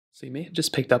So you may have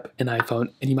just picked up an iPhone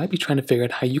and you might be trying to figure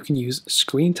out how you can use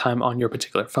screen time on your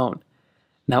particular phone.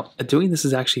 Now, doing this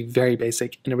is actually very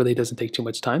basic and it really doesn't take too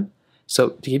much time. So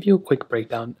to give you a quick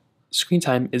breakdown, screen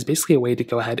time is basically a way to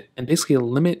go ahead and basically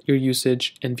limit your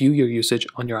usage and view your usage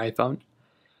on your iPhone.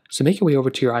 So make your way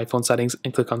over to your iPhone settings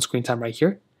and click on screen time right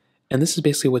here. And this is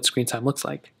basically what screen time looks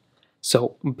like.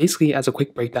 So basically, as a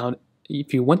quick breakdown,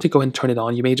 if you want to go ahead and turn it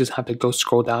on, you may just have to go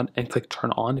scroll down and click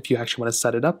turn on if you actually want to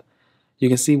set it up. You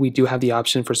can see we do have the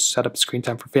option for set up screen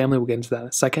time for family. We'll get into that in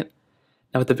a second.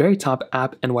 Now at the very top,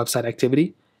 app and website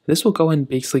activity, this will go and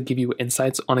basically give you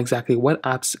insights on exactly what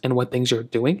apps and what things you're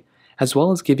doing, as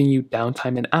well as giving you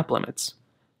downtime and app limits.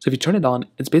 So if you turn it on,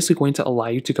 it's basically going to allow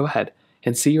you to go ahead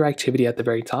and see your activity at the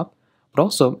very top, but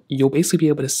also you'll basically be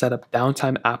able to set up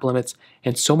downtime, app limits,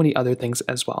 and so many other things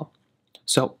as well.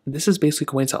 So this is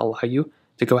basically going to allow you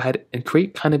to go ahead and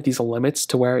create kind of these limits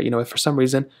to where, if for some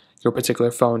reason your particular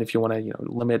phone, if you want to,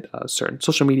 limit certain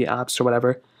social media apps or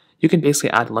whatever, you can basically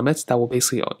add limits that will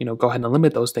basically, go ahead and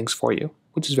limit those things for you,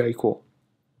 which is very cool.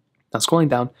 Now scrolling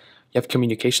down, you have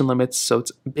communication limits. So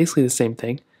it's basically the same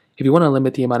thing. If you want to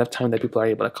limit the amount of time that people are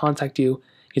able to contact you,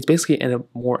 it's basically in a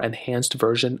more enhanced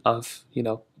version of,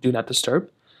 do not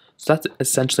disturb. So that's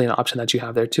essentially an option that you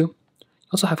have there too.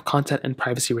 You also have content and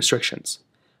privacy restrictions.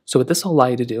 So what this will allow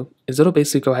you to do is it'll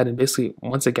basically go ahead and basically,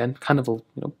 once again, kind of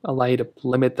allow you to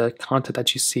limit the content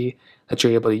that you see that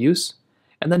you're able to use.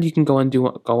 And then you can go on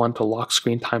to lock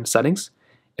screen time settings.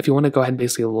 If you want to go ahead and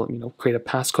basically create a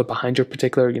passcode behind your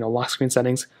particular lock screen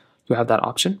settings, you have that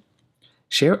option.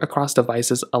 Share across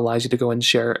devices allows you to go and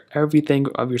share everything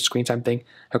of your screen time thing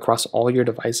across all your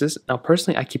devices. Now,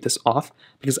 personally, I keep this off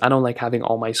because I don't like having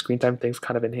all my screen time things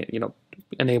kind of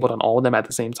enabled on all of them at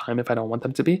the same time if I don't want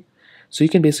them to be. So you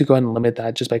can basically go ahead and limit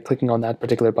that just by clicking on that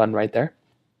particular button right there.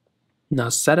 Now,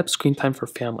 set up screen time for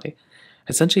family.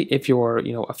 Essentially, if you're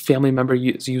a family member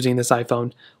using this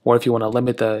iPhone, or if you want to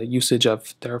limit the usage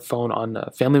of their phone on a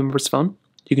family member's phone,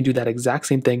 you can do that exact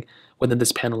same thing within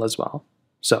this panel as well.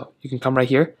 So you can come right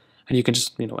here and you can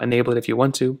just enable it if you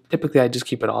want to. Typically, I just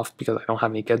keep it off because I don't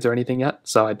have any kids or anything yet,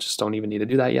 so I just don't even need to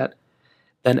do that yet.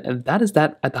 Then that is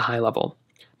that at the high level.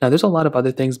 Now, there's a lot of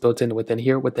other things built in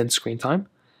within screen time.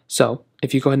 So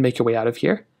if you go ahead and make your way out of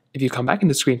here, if you come back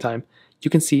into screen time,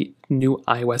 you can see new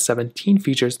iOS 17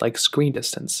 features like screen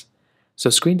distance. So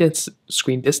screen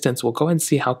distance will go ahead and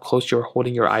see how close you're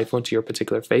holding your iPhone to your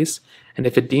particular face. And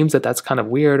if it deems that that's kind of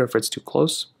weird or if it's too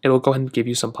close, it'll go ahead and give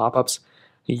you some pop-ups.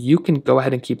 You can go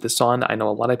ahead and keep this on. I know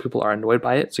a lot of people are annoyed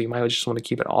by it, so you might just want to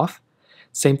keep it off.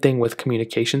 Same thing with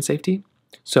communication safety.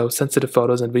 So sensitive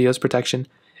photos and videos protection.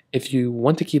 If you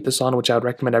want to keep this on, which I would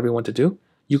recommend everyone to do,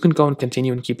 you can go and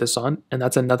continue and keep this on, and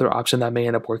that's another option that may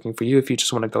end up working for you if you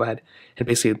just want to go ahead and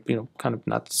basically, kind of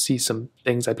not see some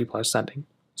things that people are sending.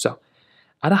 So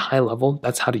at a high level,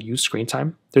 that's how to use screen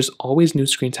time. There's always new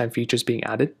screen time features being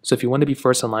added. So if you want to be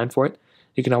first in line for it,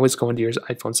 you can always go into your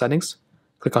iPhone settings,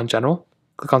 click on General,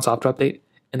 click on Software Update,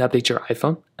 and update your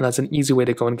iPhone. And that's an easy way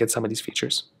to go and get some of these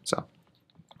features. So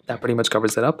that pretty much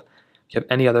covers it up. If you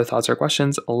have any other thoughts or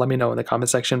questions, let me know in the comment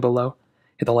section below.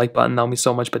 Hit the like button, that would mean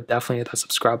so much, but definitely hit that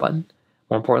subscribe button.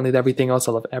 More importantly than everything else,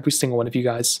 I love every single one of you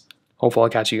guys. Hopefully I'll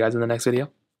catch you guys in the next video.